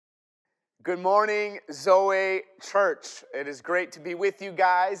Good morning, Zoe Church. It is great to be with you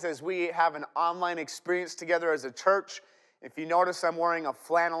guys as we have an online experience together as a church. If you notice, I'm wearing a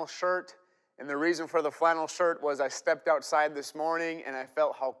flannel shirt, and the reason for the flannel shirt was I stepped outside this morning and I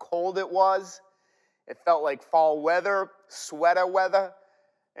felt how cold it was. It felt like fall weather, sweater weather,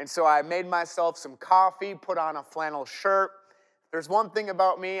 and so I made myself some coffee, put on a flannel shirt. There's one thing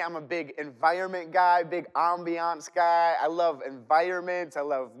about me, I'm a big environment guy, big ambiance guy. I love environments, I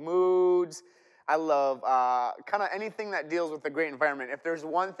love moods, I love kind of anything that deals with a great environment. If there's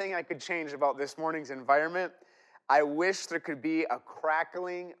one thing I could change about this morning's environment, I wish there could be a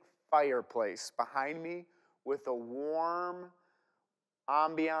crackling fireplace behind me with a warm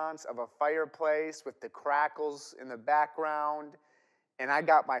ambiance of a fireplace with the crackles in the background. And I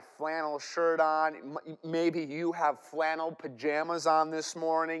got my flannel shirt on. Maybe you have flannel pajamas on this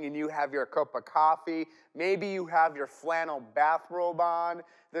morning and you have your cup of coffee. Maybe you have your flannel bathrobe on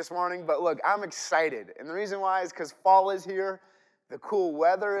this morning. But look, I'm excited. And the reason why is because fall is here. The cool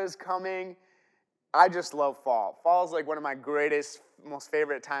weather is coming. I just love fall. Fall is like one of my greatest, most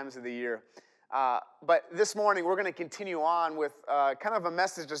favorite times of the year. But this morning, we're going to continue on with kind of a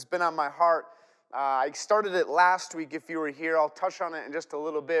message that's been on my heart. I started it last week. If you were here, I'll touch on it in just a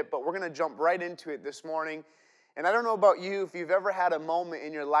little bit, but we're going to jump right into it this morning. And I don't know about you, if you've ever had a moment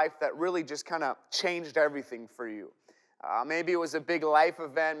in your life that really just kind of changed everything for you. Maybe it was a big life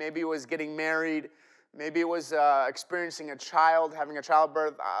event. Maybe it was getting married. Maybe it was experiencing a child, having a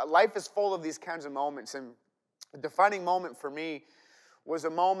childbirth. Life is full of these kinds of moments. And a defining moment for me was a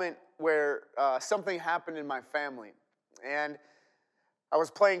moment where something happened in my family. And I was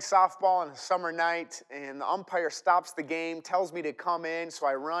playing softball on a summer night, and the umpire stops the game, tells me to come in, so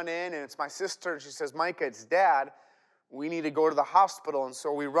I run in, and it's my sister, and she says, "Micah, it's Dad. We need to go to the hospital." And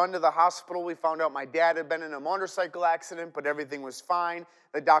so we run to the hospital. We found out my dad had been in a motorcycle accident, but everything was fine.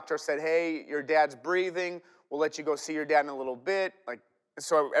 The doctor said, "Hey, your dad's breathing. We'll let you go see your dad in a little bit."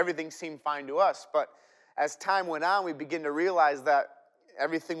 So everything seemed fine to us. But as time went on, we began to realize that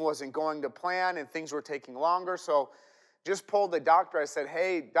everything wasn't going to plan, and things were taking longer. So just pulled the doctor. I said,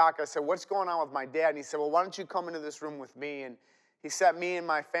 "Hey, doc," I said, "what's going on with my dad?" And he said, "Well, why don't you come into this room with me?" And he sat me and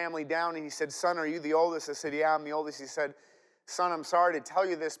my family down, and he said, "Son, are you the oldest?" I said, "Yeah, I'm the oldest." He said, "Son, I'm sorry to tell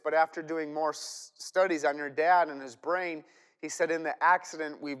you this, but after doing more studies on your dad and his brain," he said, "in the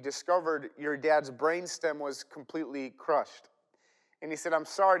accident, we've discovered your dad's brainstem was completely crushed." And he said, "I'm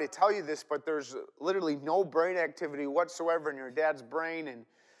sorry to tell you this, but there's literally no brain activity whatsoever in your dad's brain." And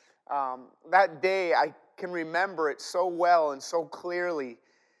that day, I can remember it so well and so clearly.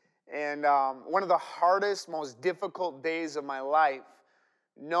 And one of the hardest, most difficult days of my life,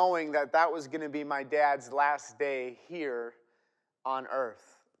 knowing that that was going to be my dad's last day here on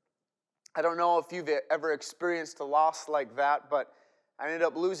earth. I don't know if you've ever experienced a loss like that, but I ended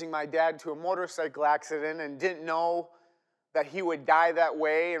up losing my dad to a motorcycle accident and didn't know that he would die that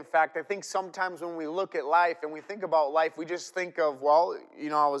way. In fact, I think sometimes when we look at life and we think about life, we just think of, well,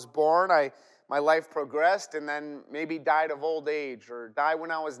 I was born, my life progressed, and then maybe died of old age or died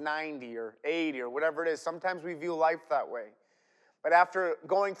when I was 90 or 80 or whatever it is. Sometimes we view life that way. But after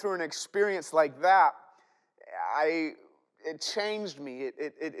going through an experience like that, it changed me.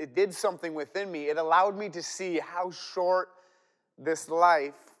 It did something within me. It allowed me to see how short this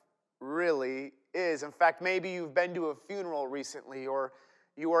life really is. In fact, maybe you've been to a funeral recently, or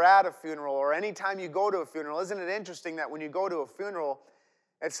you were at a funeral, or anytime you go to a funeral. Isn't it interesting that when you go to a funeral,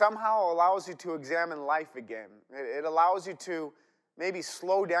 it somehow allows you to examine life again? It allows you to maybe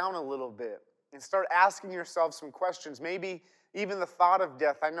slow down a little bit and start asking yourself some questions. Maybe even the thought of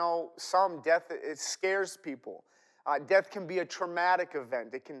death. I know some death, it scares people. Death can be a traumatic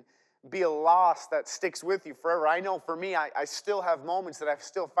event. It can be a loss that sticks with you forever. I know for me, I still have moments that I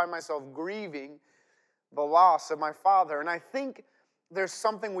still find myself grieving the loss of my father. And I think there's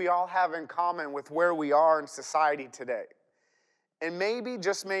something we all have in common with where we are in society today. And maybe,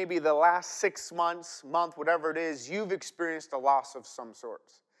 just maybe, the last 6 months, month, whatever it is, you've experienced a loss of some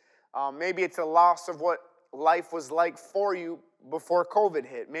sorts. Maybe it's a loss of what life was like for you before COVID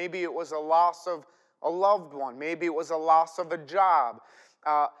hit. Maybe it was a loss of a loved one. Maybe it was a loss of a job.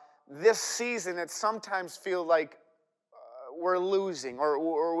 This season, it sometimes feels like we're losing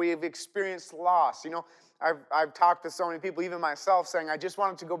or we've experienced loss. I've talked to so many people, even myself, saying, I just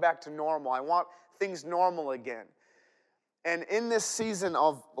want it to go back to normal. I want things normal again. And in this season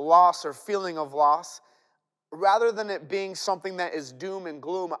of loss or feeling of loss, rather than it being something that is doom and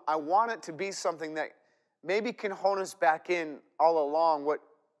gloom, I want it to be something that maybe can hone us back in all along what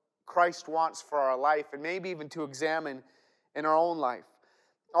Christ wants for our life, and maybe even to examine in our own life.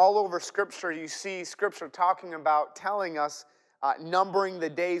 All over Scripture, you see Scripture talking about, telling us numbering the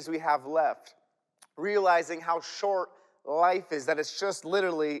days we have left, realizing how short life is, that it's just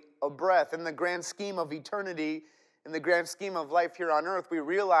literally a breath. In the grand scheme of eternity, in the grand scheme of life here on earth, we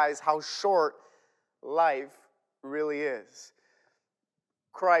realize how short life really is.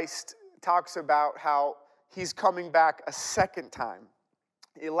 Christ talks about how he's coming back a second time.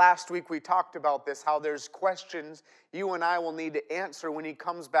 Last week we talked about this, how there's questions you and I will need to answer when he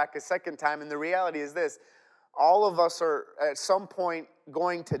comes back a second time. And the reality is this: all of us are at some point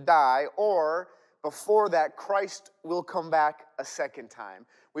going to die, or before that, Christ will come back a second time.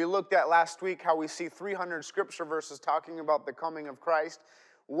 We looked at last week how we see 300 scripture verses talking about the coming of Christ,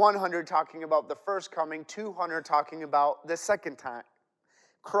 100 talking about the first coming, 200 talking about the second time.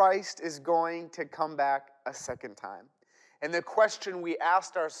 Christ is going to come back a second time. And the question we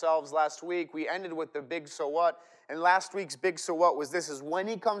asked ourselves last week, we ended with the big so what, and last week's big so what was this, is when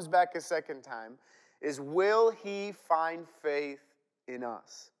he comes back a second time, is will he find faith in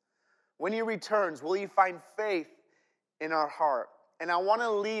us? When he returns, will he find faith in our heart? And I want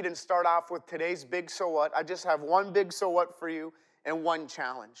to lead and start off with today's big so what. I just have one big so what for you and one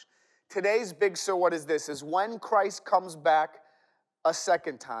challenge. Today's big so what is this, is when Christ comes back a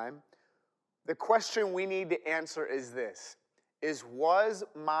second time, the question we need to answer is this, is was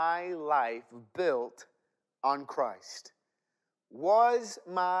my life built on Christ? Was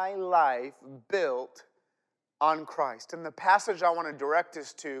my life built on Christ? And the passage I want to direct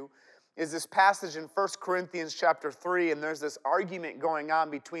us to is this passage in 1 Corinthians chapter 3, and there's this argument going on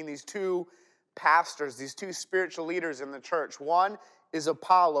between these two pastors, these two spiritual leaders in the church. One is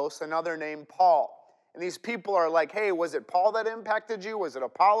Apollos, another named Paul. And these people are like, hey, was it Paul that impacted you? Was it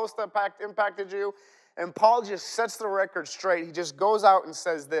Apollos that impacted you? And Paul just sets the record straight. He just goes out and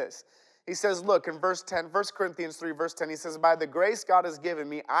says this. He says, look, in verse 10, 1 Corinthians 3, verse 10, he says, by the grace God has given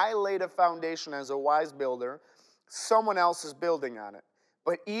me, I laid a foundation as a wise builder. Someone else is building on it.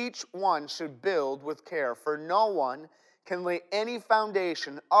 But each one should build with care, for no one can lay any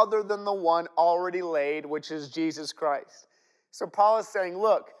foundation other than the one already laid, which is Jesus Christ. So Paul is saying,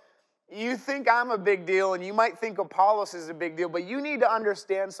 look, you think I'm a big deal, and you might think Apollos is a big deal, but you need to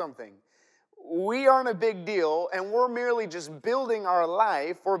understand something. We aren't a big deal, and we're merely just building our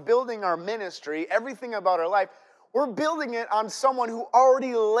life. We're building our ministry, everything about our life. We're building it on someone who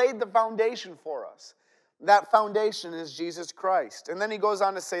already laid the foundation for us. That foundation is Jesus Christ. And then he goes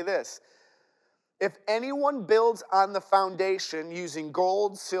on to say this, if anyone builds on the foundation using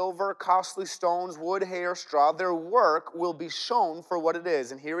gold, silver, costly stones, wood, hay, or straw, their work will be shown for what it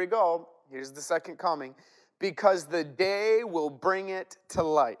is. And here we go. Here's the second coming. Because the day will bring it to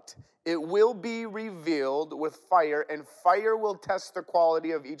light. It will be revealed with fire, and fire will test the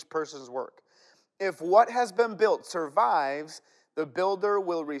quality of each person's work. If what has been built survives, the builder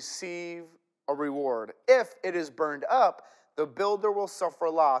will receive a reward. If it is burned up, the builder will suffer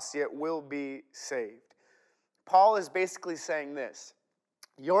loss, yet will be saved. Paul is basically saying this.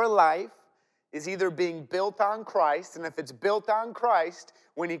 Your life is either being built on Christ, and if it's built on Christ,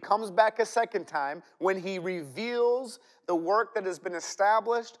 when he comes back a second time, when he reveals the work that has been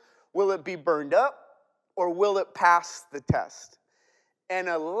established, will it be burned up or will it pass the test? And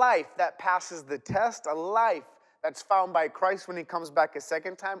a life that passes the test, a life that's found by Christ when he comes back a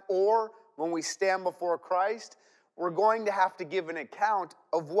second time, or when we stand before Christ, we're going to have to give an account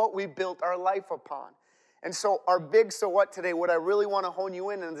of what we built our life upon. And so our big so what today, what I really want to hone you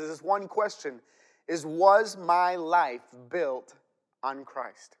in on is this one question, is was my life built on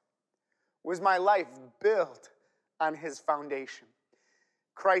Christ? Was my life built on his foundation?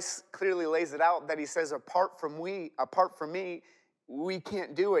 Christ clearly lays it out that he says, apart from me, we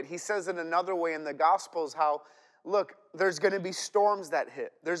can't do it. He says it another way in the Gospels how, look, there's going to be storms that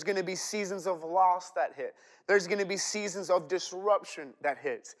hit. There's going to be seasons of loss that hit. There's going to be seasons of disruption that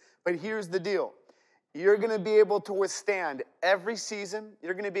hits. But here's the deal. You're going to be able to withstand every season.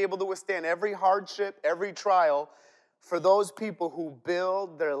 You're going to be able to withstand every hardship, every trial for those people who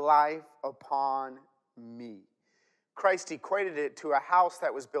build their life upon me. Christ equated it to a house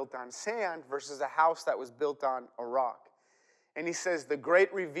that was built on sand versus a house that was built on a rock. And he says the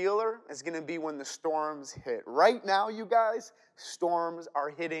great revealer is going to be when the storms hit. Right now, you guys, storms are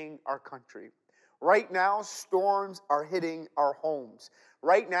hitting our country. Right now, storms are hitting our homes.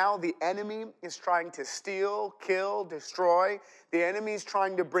 Right now, the enemy is trying to steal, kill, destroy. The enemy is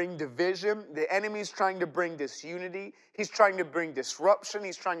trying to bring division. The enemy is trying to bring disunity. He's trying to bring disruption.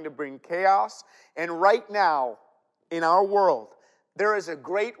 He's trying to bring chaos. And right now, in our world, there is a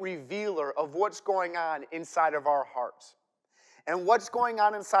great revealer of what's going on inside of our hearts. And what's going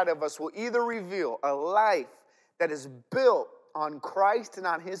on inside of us will either reveal a life that is built on Christ and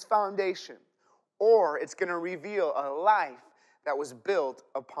on his foundation, or it's going to reveal a life that was built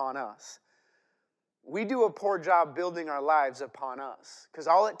upon us. We do a poor job building our lives upon us because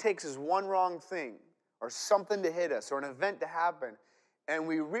all it takes is one wrong thing or something to hit us or an event to happen, and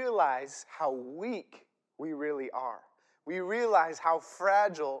we realize how weak we really are. We realize how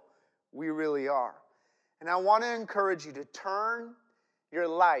fragile we really are. And I want to encourage you to turn your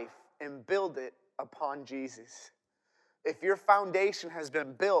life and build it upon Jesus. If your foundation has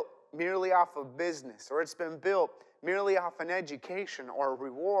been built merely off of business, or it's been built merely off an education or a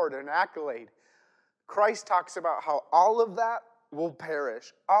reward or an accolade, Christ talks about how all of that will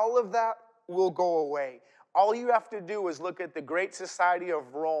perish. All of that will go away. All you have to do is look at the great society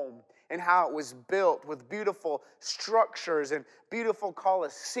of Rome and how it was built with beautiful structures and beautiful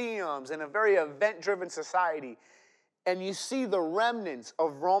colosseums and a very event-driven society. And you see the remnants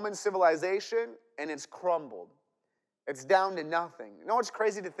of Roman civilization, and it's crumbled. It's down to nothing. You know what's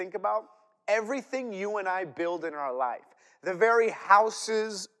crazy to think about? Everything you and I build in our life, the very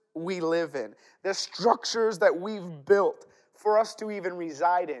houses we live in, the structures that we've built for us to even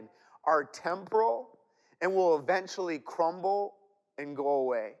reside in, are temporal and will eventually crumble and go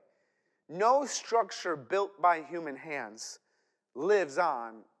away. No structure built by human hands lives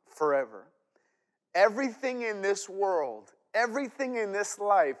on forever. Everything in this world, everything in this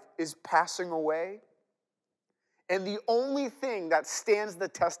life is passing away. And the only thing that stands the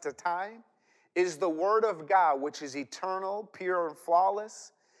test of time is the Word of God, which is eternal, pure, and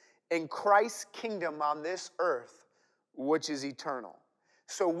flawless, and Christ's kingdom on this earth, which is eternal.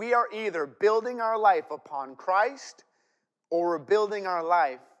 So we are either building our life upon Christ or we're building our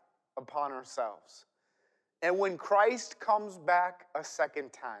life upon ourselves. And when Christ comes back a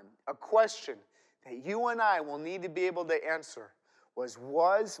second time, a question that you and I will need to be able to answer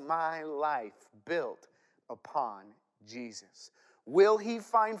was my life built upon Jesus? Will he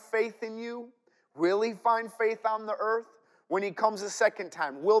find faith in you? Will he find faith on the earth when he comes a second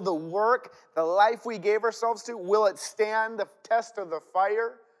time? Will the work, the life we gave ourselves to, will it stand the test of the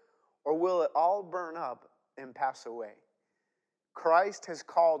fire, or will it all burn up and pass away? Christ has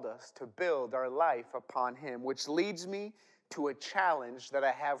called us to build our life upon him, which leads me to a challenge that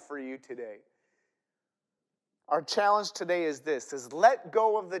I have for you today. Our challenge today is this, is let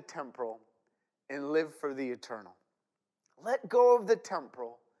go of the temporal and live for the eternal. Let go of the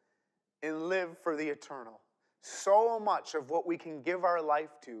temporal and live for the eternal. So much of what we can give our life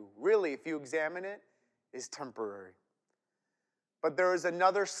to, really, if you examine it, is temporary. But there is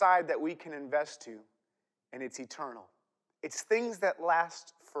another side that we can invest to, and it's eternal. It's things that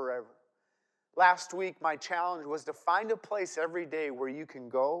last forever. Last week, my challenge was to find a place every day where you can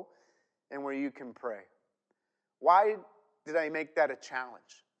go and where you can pray. Why did I make that a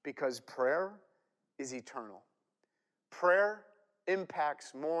challenge? Because prayer is eternal. Prayer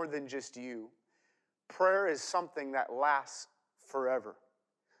impacts more than just you. Prayer is something that lasts forever.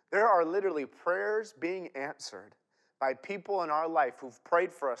 There are literally prayers being answered by people in our life who've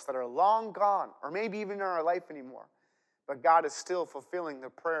prayed for us that are long gone, or maybe even in our life anymore. But God is still fulfilling the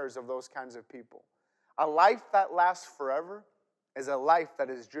prayers of those kinds of people. A life that lasts forever is a life that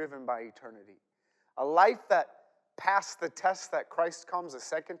is driven by eternity. A life that passed the test that Christ comes a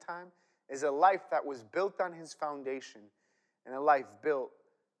second time is a life that was built on his foundation and a life built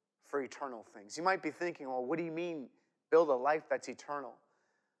for eternal things. You might be thinking, well, what do you mean build a life that's eternal?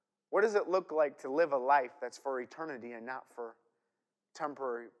 What does it look like to live a life that's for eternity and not for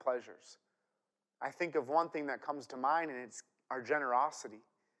temporary pleasures? I think of one thing that comes to mind, and it's our generosity.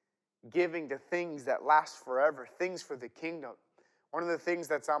 Giving to things that last forever, things for the kingdom. One of the things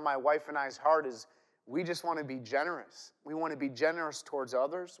that's on my wife and I's heart is we just want to be generous. We want to be generous towards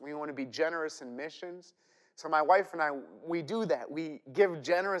others. We want to be generous in missions. So my wife and I, we do that. We give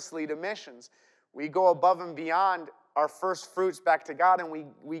generously to missions. We go above and beyond our first fruits back to God, and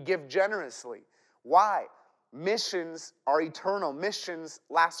we give generously. Why? Missions are eternal. Missions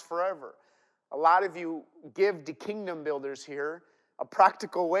last forever. A lot of you give to kingdom builders here a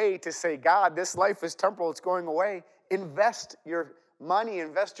practical way to say, God, this life is temporal, it's going away. Invest your money,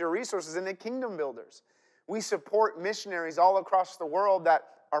 invest your resources in the kingdom builders. We support missionaries all across the world that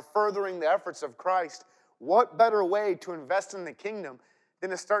are furthering the efforts of Christ. What better way to invest in the kingdom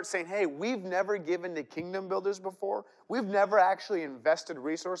than to start saying, hey, we've never given to kingdom builders before. We've never actually invested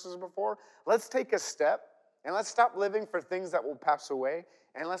resources before. Let's take a step and let's stop living for things that will pass away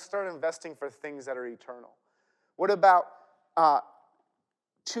and let's start investing for things that are eternal. What about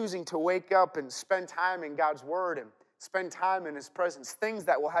choosing to wake up and spend time in God's Word and spend time in His presence, things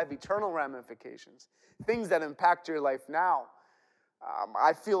that will have eternal ramifications, things that impact your life now?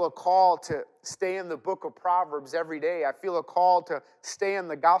 I feel a call to stay in the book of Proverbs every day. I feel a call to stay in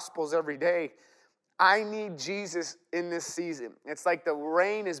the Gospels every day. I need Jesus in this season. It's like the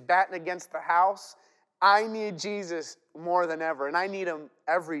rain is batting against the house. I need Jesus more than ever, and I need him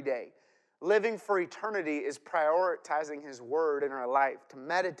every day. Living for eternity is prioritizing his word in our life, to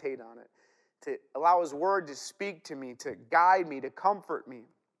meditate on it, to allow his word to speak to me, to guide me, to comfort me.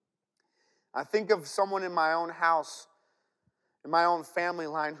 I think of someone in my own house, in my own family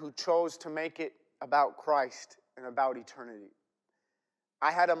line, who chose to make it about Christ and about eternity. I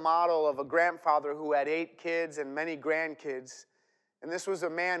had a model of a grandfather who had 8 kids and many grandkids, and this was a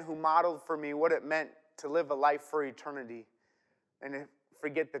man who modeled for me what it meant to live a life for eternity and to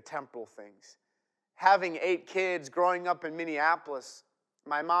forget the temporal things. Having 8 kids growing up in Minneapolis,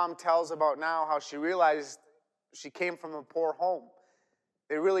 my mom tells about now how she realized she came from a poor home.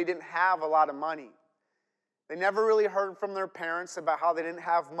 They really didn't have a lot of money. They never really heard from their parents about how they didn't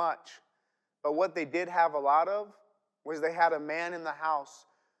have much. But what they did have a lot of was they had a man in the house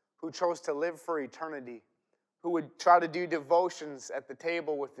who chose to live for eternity, who would try to do devotions at the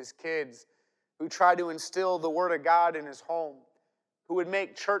table with his kids, who tried to instill the Word of God in his home, who would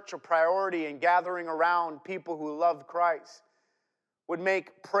make church a priority and gathering around people who loved Christ, would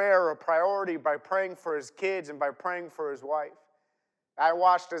make prayer a priority by praying for his kids and by praying for his wife. I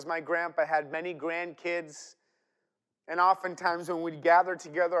watched as my grandpa had many grandkids, and oftentimes when we'd gather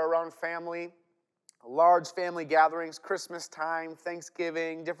together around family, large family gatherings, Christmas time,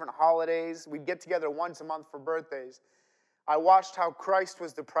 Thanksgiving, different holidays, we'd get together once a month for birthdays. I watched how Christ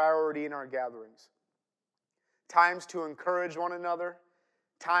was the priority in our gatherings. Times to encourage one another,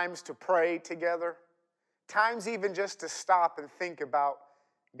 times to pray together, times even just to stop and think about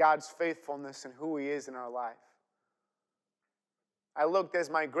God's faithfulness and who he is in our life. I looked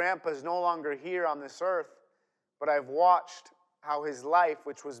as my grandpa is no longer here on this earth, but I've watched how his life,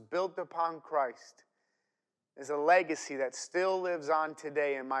 which was built upon Christ, is a legacy that still lives on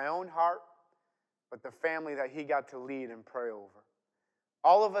today in my own heart, but the family that he got to lead and pray over.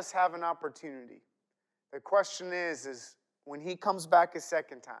 All of us have an opportunity. The question is when he comes back a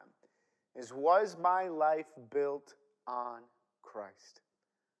second time, was my life built on Christ?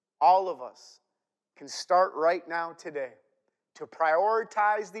 All of us can start right now today to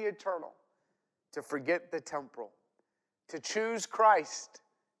prioritize the eternal, to forget the temporal, to choose Christ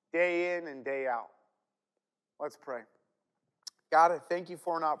day in and day out. Let's pray. God, I thank you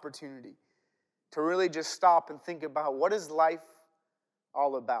for an opportunity to really just stop and think about what is life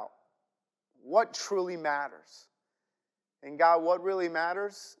all about? What truly matters? And God, what really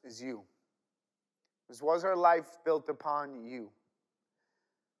matters is you. Was our life built upon you?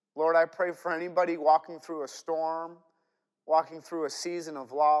 Lord, I pray for anybody walking through a storm, walking through a season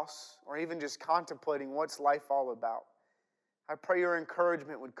of loss, or even just contemplating what's life all about. I pray your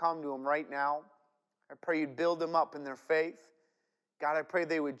encouragement would come to them right now. I pray you'd build them up in their faith. God, I pray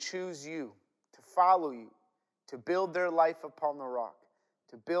they would choose you, to follow you, to build their life upon the rock,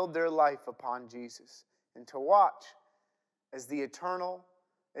 to build their life upon Jesus, and to watch as the eternal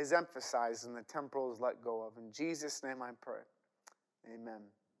is emphasized and the temporal is let go of. In Jesus' name I pray. Amen.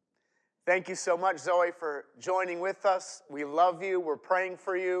 Thank you so much, Zoe, for joining with us. We love you. We're praying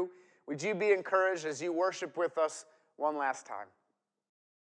for you. Would you be encouraged as you worship with us one last time?